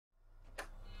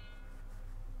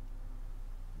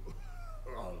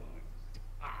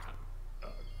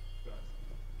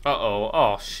Uh-oh.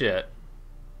 Oh, shit.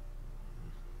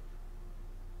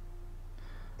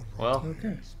 Well,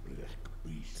 Okay.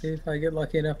 See if I get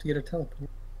lucky enough to get a teleport.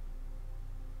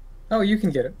 Oh, you can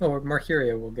get it. Oh,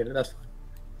 Mercurio will get it. That's fine.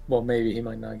 Well, maybe he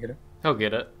might not get it. he'll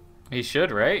get it. He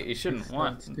should, right? He shouldn't He's not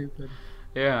want... stupid.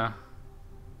 Yeah.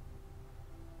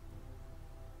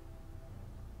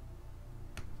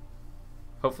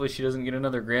 Hopefully she doesn't get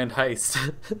another grand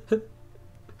heist.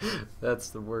 That's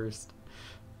the worst.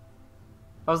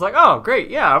 I was like, oh, great,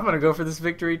 yeah, I'm gonna go for this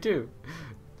victory too.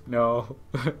 No.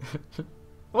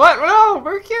 What? No,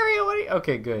 Mercurial, what are you...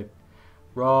 Okay, good.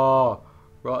 Raw.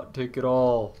 Raw, take it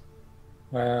all.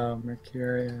 Wow,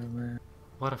 Mercurio, man.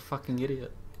 What a fucking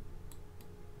idiot.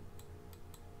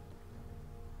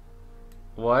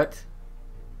 What?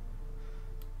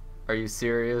 Are you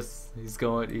serious?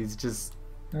 He's just...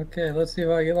 Okay, let's see if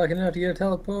I get lucky enough to get a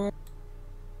teleport.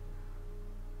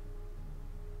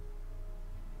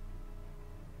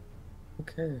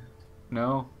 Okay.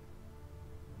 No?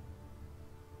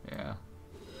 Yeah.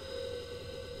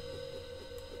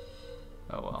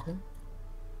 Oh well. Okay.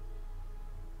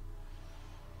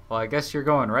 Well, I guess you're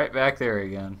going right back there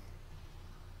again.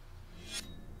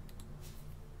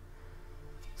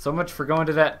 So much for going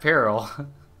to that peril.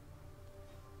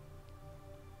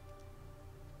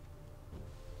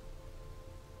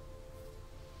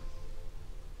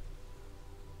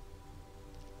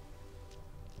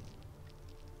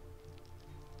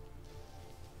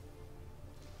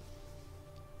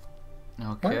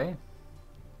 What? Okay.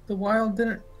 The wild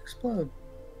didn't explode.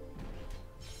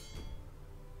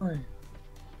 Why?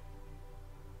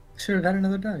 Should have had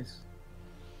another dice.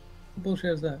 What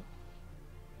bullshit is that?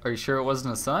 Are you sure it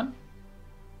wasn't a sun?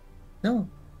 No,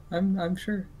 I'm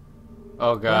sure.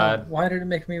 Oh Wow, god. why did it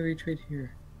make me retreat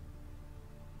here?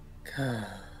 God.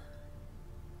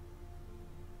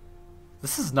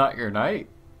 This is not your night.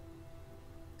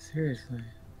 Seriously.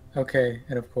 Okay,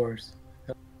 and of course.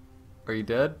 Are you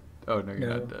dead? Oh no, you're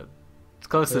No. not dead. It's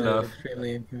close enough.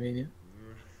 Extremely inconvenient.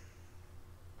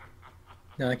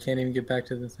 Now I can't even get back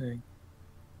to the thing.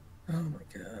 Oh my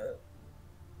god.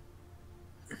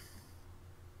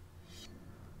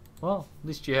 Well, at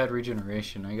least you had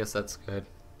regeneration. I guess that's good.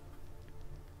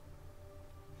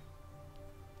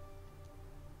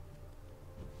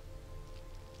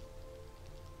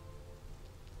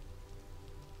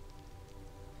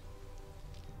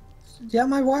 Yeah,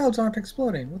 my wilds aren't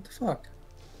exploding. What the fuck?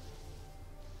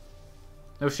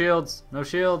 No shields. No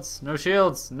shields. No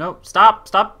shields. Nope. Stop.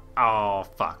 Stop. Oh,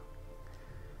 fuck.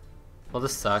 Well,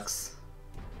 this sucks.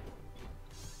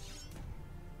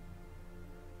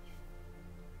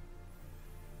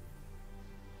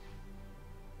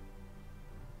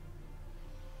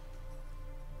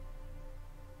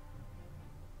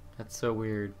 That's so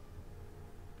weird.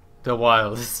 The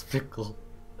wildest pickle.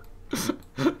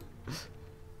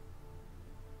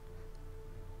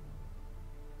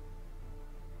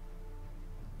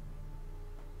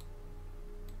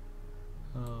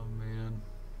 Oh man.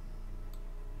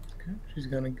 Okay, she's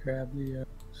gonna grab the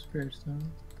spirit stone,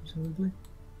 presumably.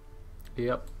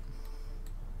 Yep.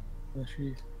 Unless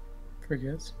she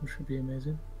forgets, which would be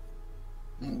amazing.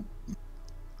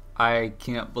 I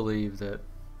can't believe that.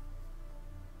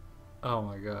 Oh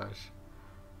my gosh.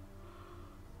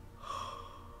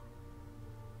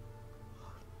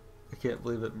 I can't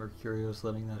believe that Mercurio's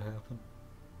letting that happen.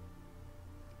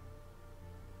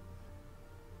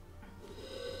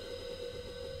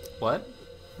 What?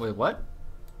 Wait, what?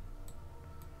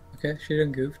 Okay, she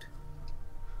done goofed.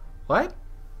 What?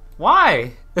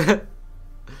 Why?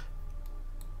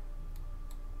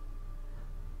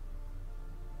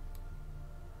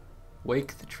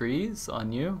 Wake the trees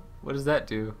on you? What does that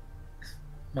do?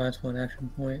 -1 action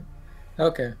point.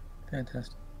 Okay,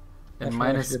 fantastic. And That's why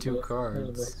she minus did two the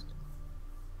cards. waste.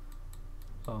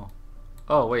 Oh.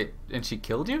 Oh, wait. And she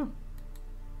killed you?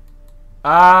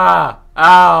 Ah!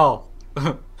 Ow!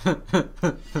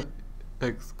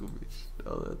 Exclamation.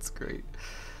 Oh, that's great.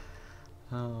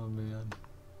 Oh, man.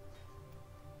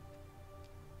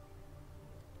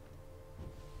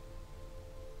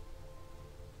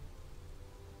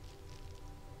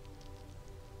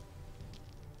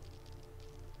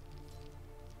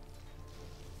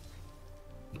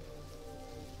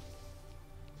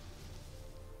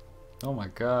 Oh my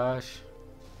gosh.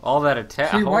 All that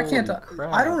attack. See, why can't Holy I?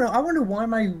 crap. I don't know. I wonder why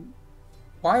my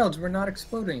wilds were not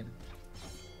exploding.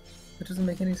 It doesn't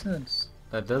make any sense.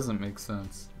 That doesn't make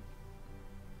sense.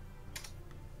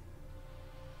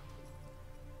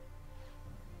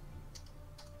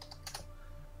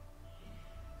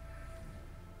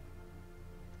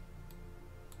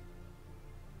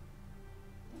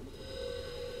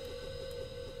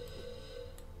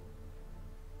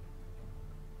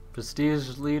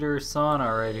 Prestige leader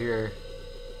Sana right here.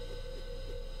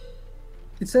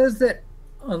 It says that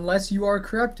unless you are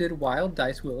corrupted, wild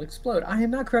dice will explode. I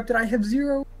am not corrupted. I have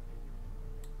 0.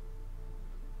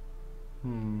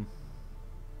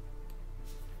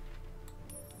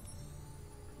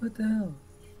 What the hell?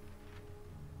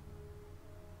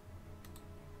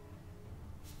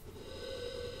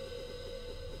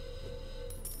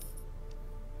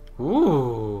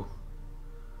 Ooh.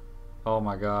 Oh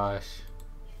my gosh.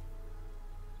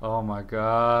 Oh my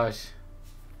gosh.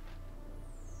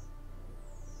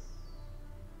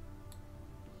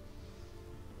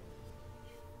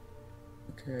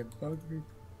 Okay, bug report.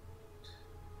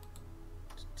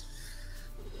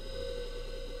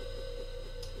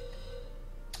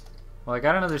 Well, I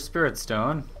got another spirit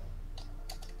stone.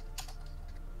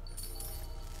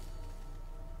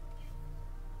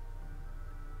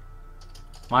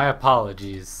 My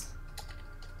apologies.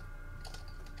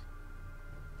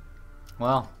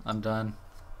 Well, I'm done.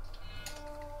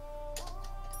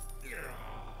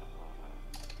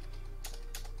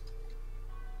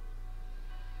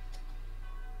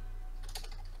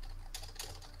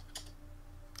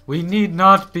 We need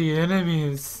not be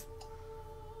enemies.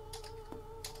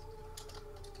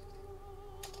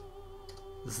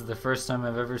 This is the first time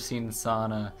I've ever seen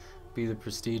Sana be the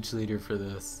prestige leader for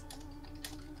this.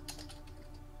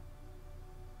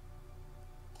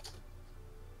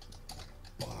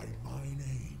 By my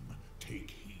name,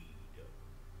 take heed.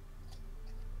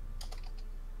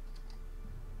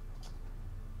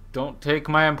 Don't take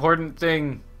my important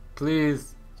thing,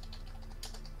 please.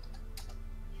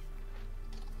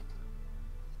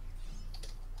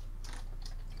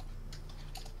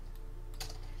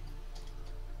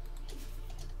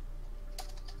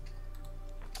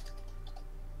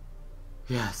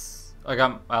 Yes,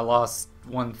 I lost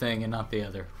one thing and not the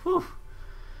other. Whew.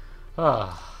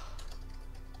 Ah.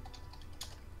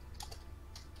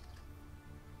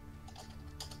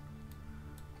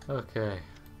 Okay.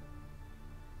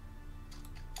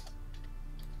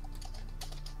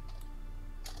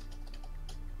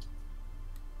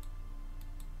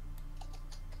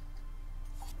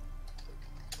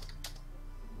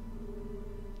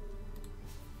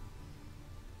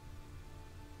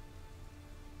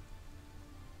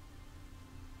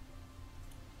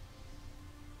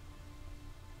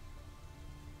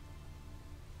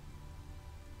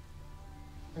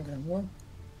 Okay, well,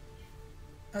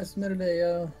 I submitted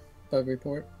a bug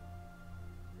report.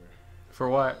 For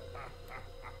what?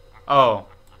 Oh.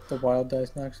 The wild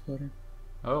dice not exploding.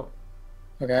 Oh.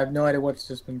 Okay, I have no idea what's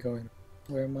just been going on.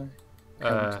 Where am I?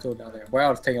 Okay, I'm still down there.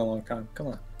 Wow, it's taking a long time. Come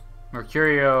on.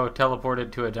 Mercurio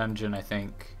teleported to a dungeon, I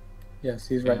think. Yes,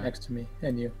 he's right next to me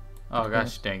and you. Oh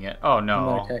gosh dang it. Oh no. I'm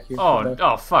gonna attack you Oh,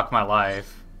 oh fuck my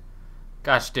life.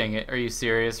 Gosh dang it. Are you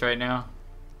serious right now?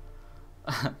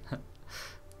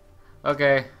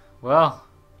 Okay, well.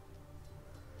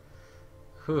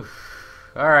 Whew.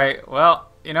 Alright, well,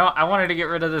 you know, I wanted to get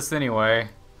rid of this anyway.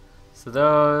 So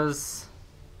those...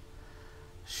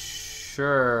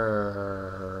 Sure.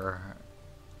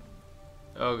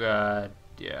 Oh god,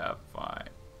 yeah, fine.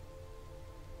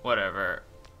 Whatever.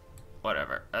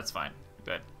 Whatever, that's fine.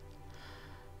 Good.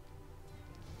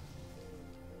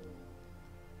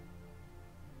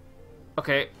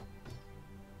 Okay.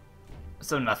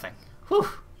 So nothing. Whew.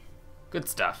 Good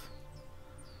stuff.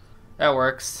 That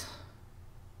works.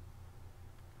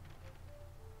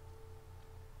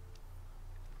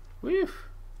 Whew.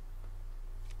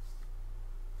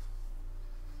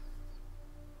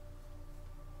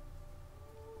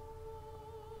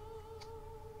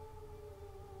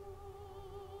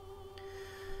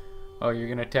 Oh, you're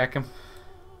gonna attack him?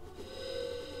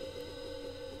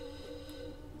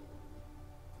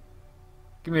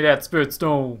 Give me that spirit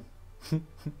stone.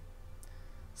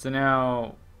 So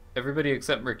now, everybody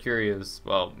except Mercurio's,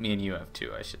 well, me and you have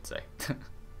 2, I should say.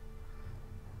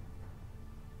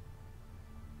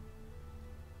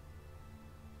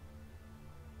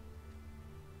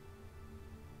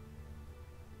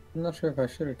 I'm not sure if I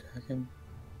should attack him.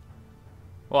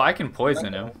 Well, I can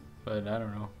poison him, but I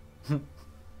don't know.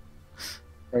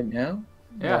 Right now?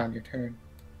 Yeah. Or on your turn?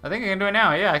 I think I can do it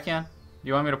now. Yeah, I can.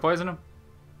 You want me to poison him?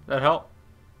 That help?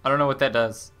 I don't know what that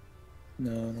does.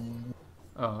 No.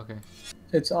 Oh, okay.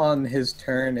 It's on his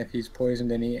turn. If he's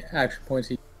poisoned any action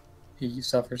points, he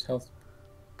suffers health.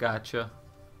 Gotcha.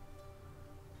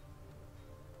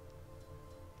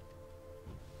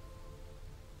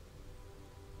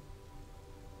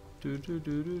 Do do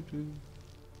do do do.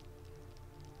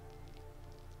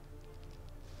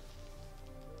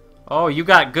 Oh, you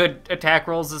got good attack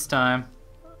rolls this time.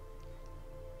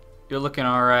 You're looking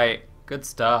alright. Good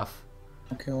stuff.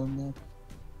 I'll kill him though.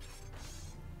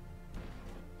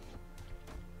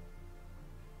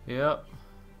 Yep.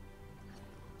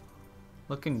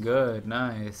 Looking good.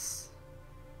 Nice.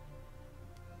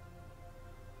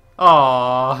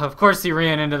 Aw, of course he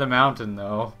ran into the mountain,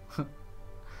 though.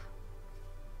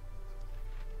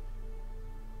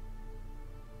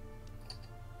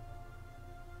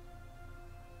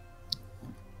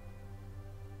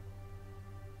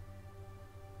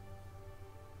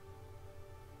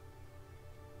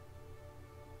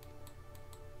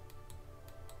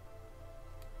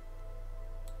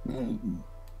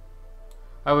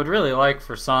 I would really like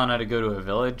for Sana to go to a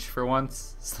village for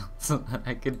once, so that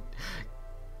I could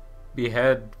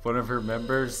behead one of her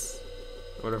members,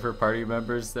 one of her party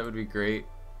members. That would be great.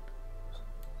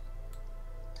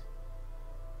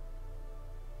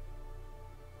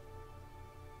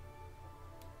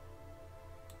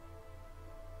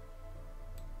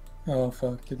 Oh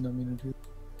fuck, did not mean to do that.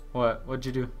 What? What'd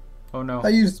you do? Oh no. I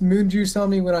used moon juice on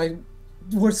me when I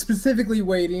was specifically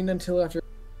waiting until after.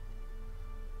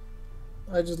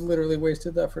 I just literally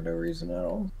wasted that for no reason at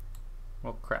all.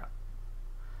 Well, crap.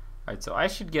 Alright, so I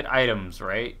should get items,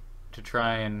 right? To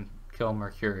try and kill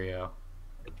Mercurio.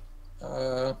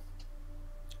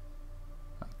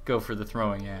 Go for the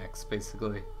throwing axe,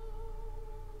 basically.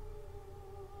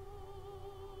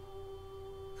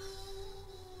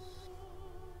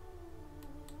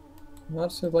 I'm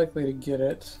not so likely to get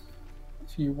it.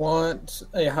 If you want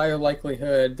a higher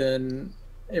likelihood, then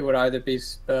it would either be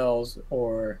spells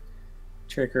or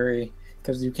trickery,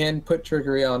 because you can put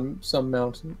trickery on some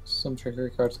mountains. Some trickery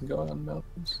cards can go on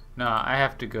mountains. No, I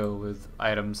have to go with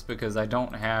items because I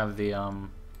don't have the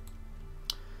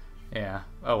yeah.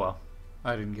 Oh well.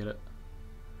 I didn't get it.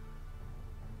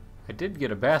 I did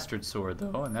get a bastard sword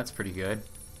though, and that's pretty good.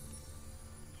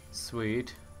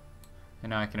 Sweet. And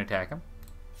now I can attack him.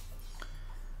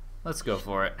 Let's go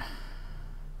for it.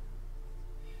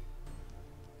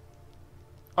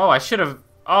 Oh, I should have...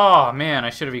 Oh, man, I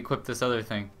should have equipped this other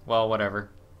thing. Well, whatever.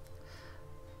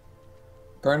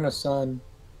 Burn a sun,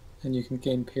 and you can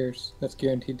gain pierce. That's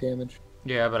guaranteed damage.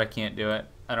 Yeah, but I can't do it.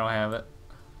 I don't have it.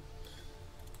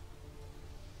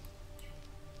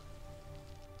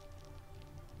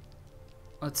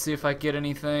 Let's see if I get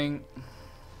anything.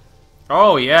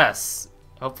 Oh, yes!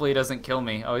 Hopefully he doesn't kill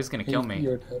me. Oh, he's gonna kill me.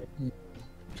 Your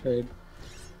trade.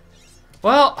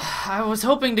 Well, I was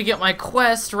hoping to get my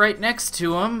quest right next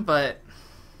to him, but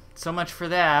so much for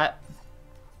that.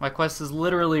 My quest is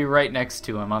literally right next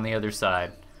to him on the other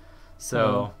side.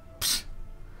 So,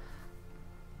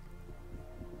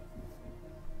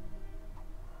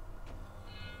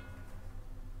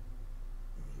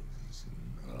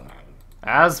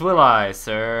 as will I,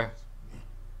 sir.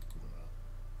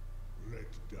 Let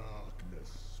darkness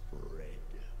spread.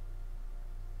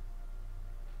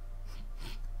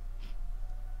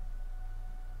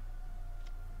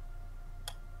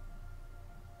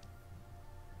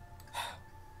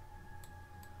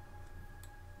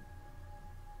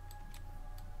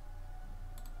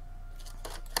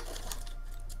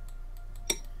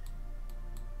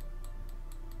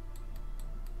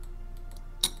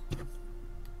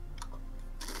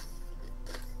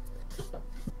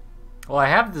 Well, I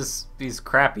have these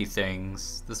crappy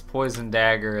things. This poison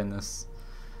dagger and this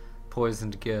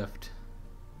poisoned gift.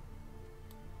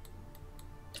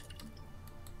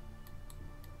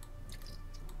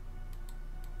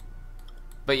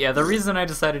 But yeah, the reason I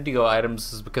decided to go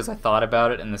items was because I thought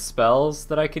about it, and the spells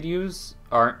that I could use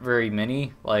aren't very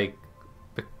many. Like,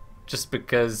 just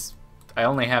because I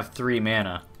only have 3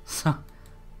 mana.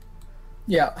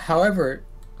 Yeah, however,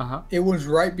 Uh-huh. it was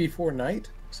right before night,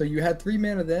 so you had 3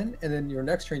 mana then, and then your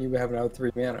next turn you would have another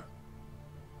 3 mana.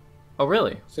 Oh,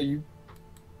 really? So you,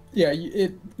 yeah,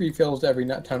 it refills every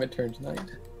time it turns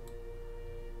night.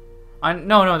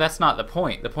 No, that's not the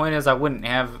point. The point is I wouldn't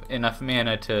have enough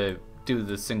mana to do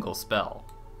the single spell.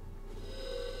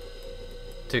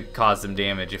 To cause them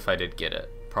damage if I did get it,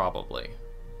 probably.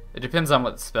 It depends on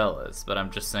what the spell is, but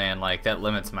I'm just saying, like, that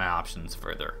limits my options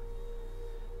further.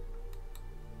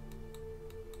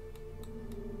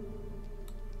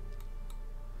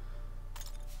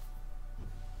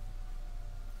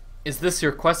 Is this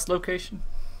your quest location?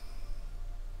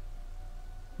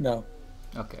 No.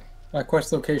 Okay, My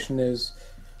quest location is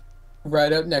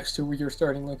right up next to your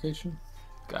starting location.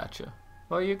 gotcha.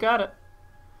 Well, you got it.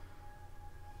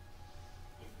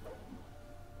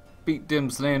 Beat them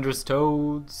slanderous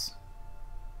toads.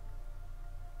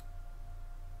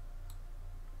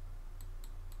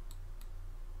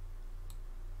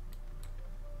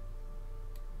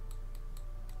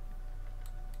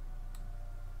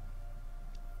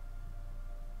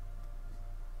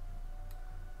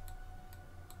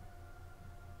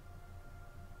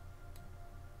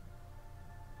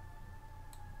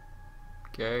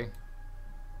 Okay.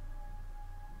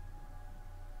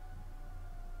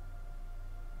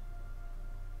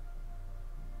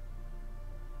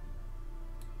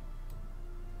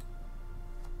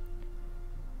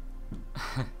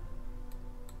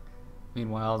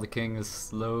 Meanwhile, the king is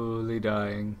slowly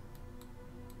dying.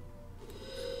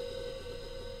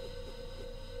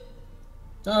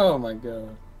 Oh my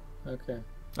god. Okay.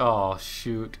 Oh,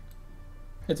 shoot.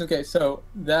 It's okay. So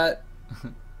that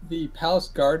the palace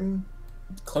garden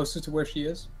closest to where she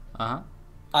is, Uh-huh.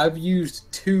 I've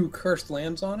used 2 cursed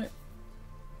lands on it,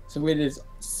 so it is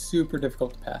super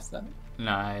difficult to pass that.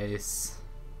 Nice.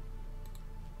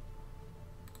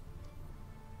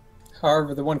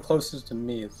 However, the one closest to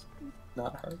me is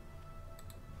not hard.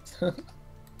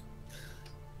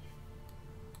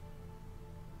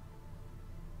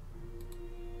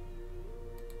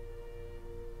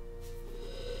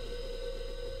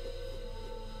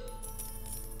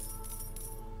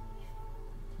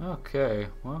 Okay,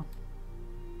 well.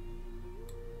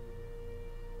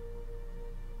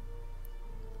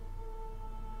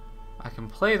 I can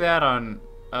play that on...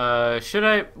 should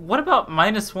I... What about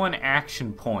 -1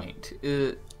 action point?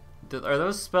 Are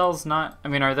those spells not... I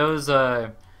mean, are those,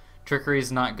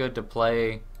 trickeries not good to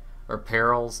play, or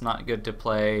perils not good to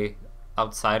play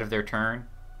outside of their turn?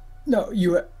 No,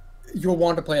 you'll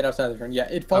want to play it outside the turn. Yeah,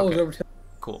 it follows Okay. over to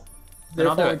Cool. their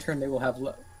I'll do following it. turn. They will have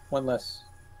one less.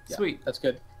 Yeah, Sweet. that's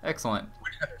good. Excellent.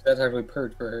 That's actually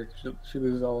purged for her. She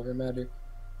loses all of her magic.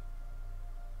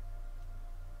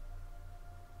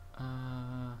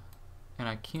 And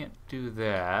I can't do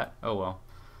that. Oh well.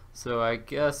 So I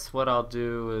guess what I'll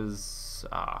do is...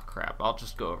 Ah, crap. I'll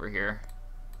just go over here.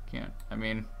 Can't... I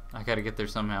mean, I gotta get there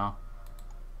somehow.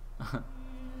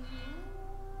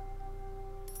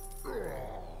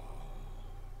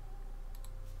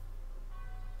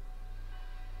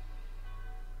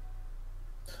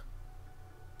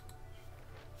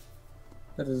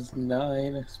 That is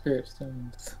 9 spirit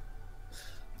stones.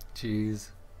 Jeez.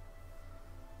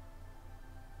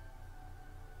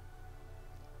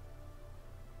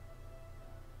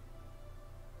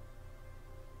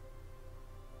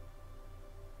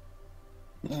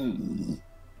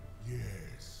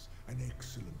 Yes, an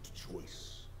excellent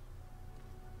choice.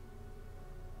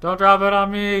 Don't drop it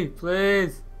on me,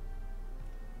 please.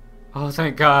 Oh,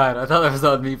 thank God. I thought that was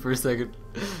on me for a second.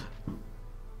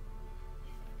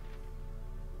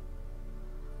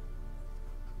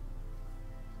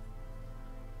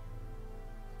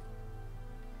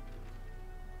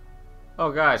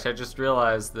 Oh gosh, I just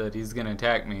realized that he's gonna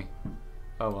attack me.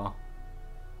 Oh well.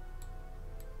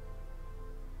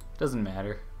 Doesn't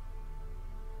matter.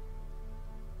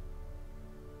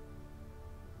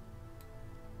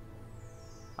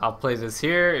 I'll play this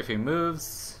here if he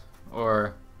moves,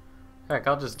 or heck,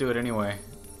 I'll just do it anyway.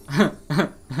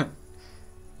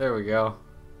 There we go.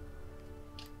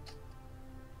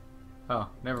 Oh,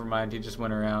 never mind, he just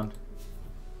went around.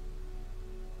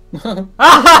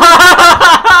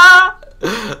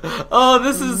 Oh,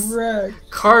 this is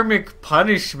Wrecked. karmic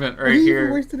punishment right He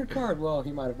here. wasted a card. Well,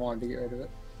 he might have wanted to get rid of it.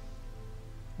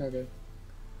 Okay.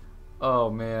 Oh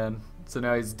man, so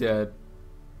now he's dead.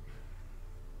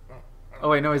 Oh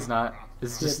wait, no he's not.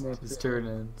 It's just his turn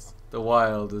ends. The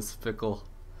wild is fickle.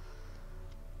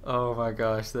 Oh my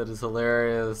gosh, that is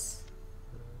hilarious.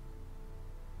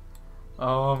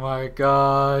 Oh my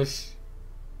gosh.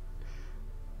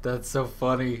 That's so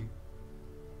funny.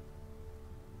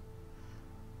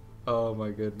 Oh my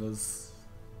goodness.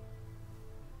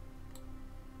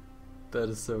 That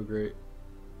is so great.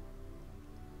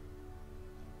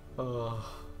 Oh.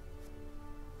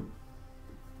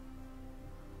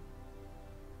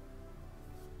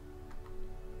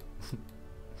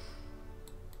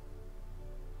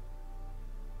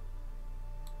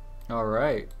 All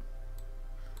right.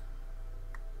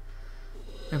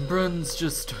 And Brun's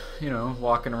just, you know,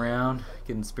 walking around,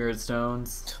 getting spirit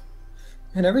stones.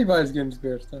 And everybody's getting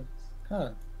spirit stones.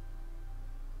 Huh.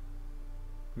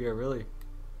 Yeah, really.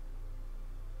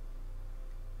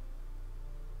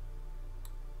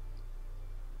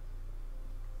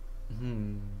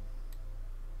 Hmm.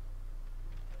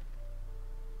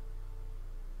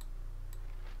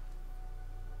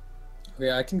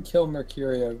 Okay, I can kill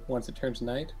Mercuria once it turns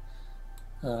night.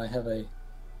 I have a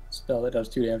spell that does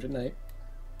 2 damage at night.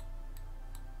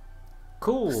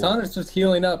 Cool. Sana's just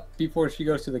healing up before she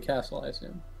goes to the castle, I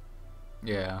assume.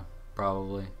 Yeah,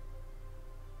 probably.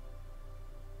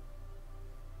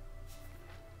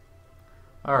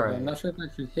 All Okay, right. I'm not sure if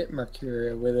I should hit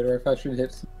Mercuria with it or if I should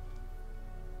hit.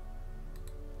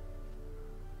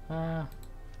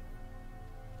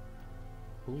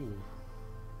 Ooh.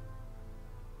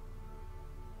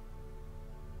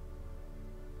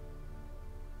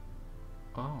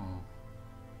 Oh.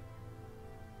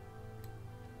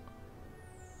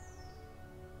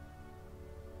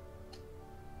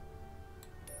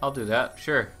 I'll do that,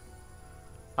 sure.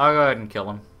 I'll go ahead and kill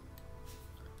him.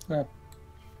 Yeah.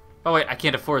 Oh wait, I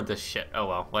can't afford this shit. Oh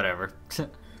well, whatever.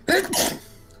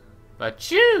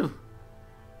 But you!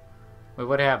 Wait,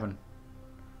 what happened?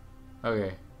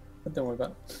 Okay. But don't worry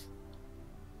about it.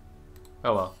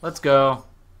 Oh well, let's go.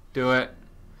 Do it.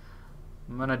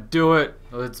 I'm gonna do it.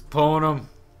 Let's pwn him.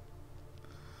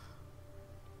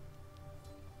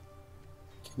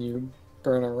 Can you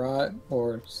burn a rot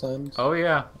or suns? Oh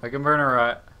yeah, I can burn a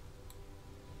rot.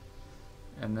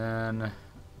 And then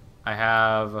I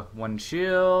have one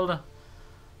shield.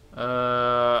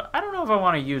 I don't know if I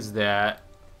want to use that.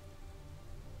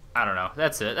 I don't know.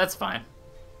 That's it. That's fine.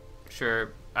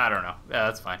 Sure. I don't know. Yeah,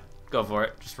 that's fine. Go for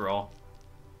it. Just roll.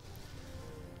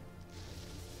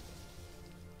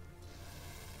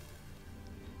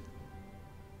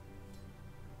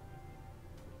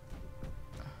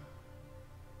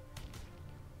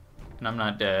 And I'm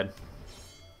not dead.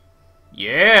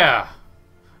 Yeah!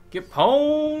 Get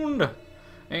pwned!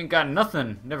 Ain't got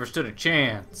nothing. Never stood a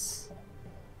chance.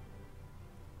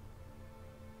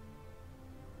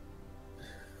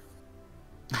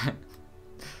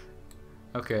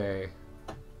 Okay.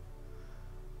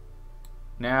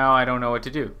 Now I don't know what to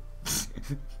do.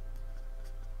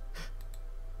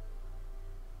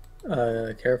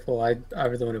 Careful. I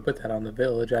was the one who put that on the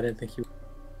village. I didn't think you.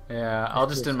 Yeah, I'll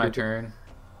just end my turn.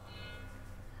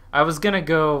 I was gonna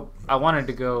go. I wanted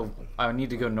to go. I need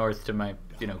to go north to my,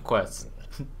 quest.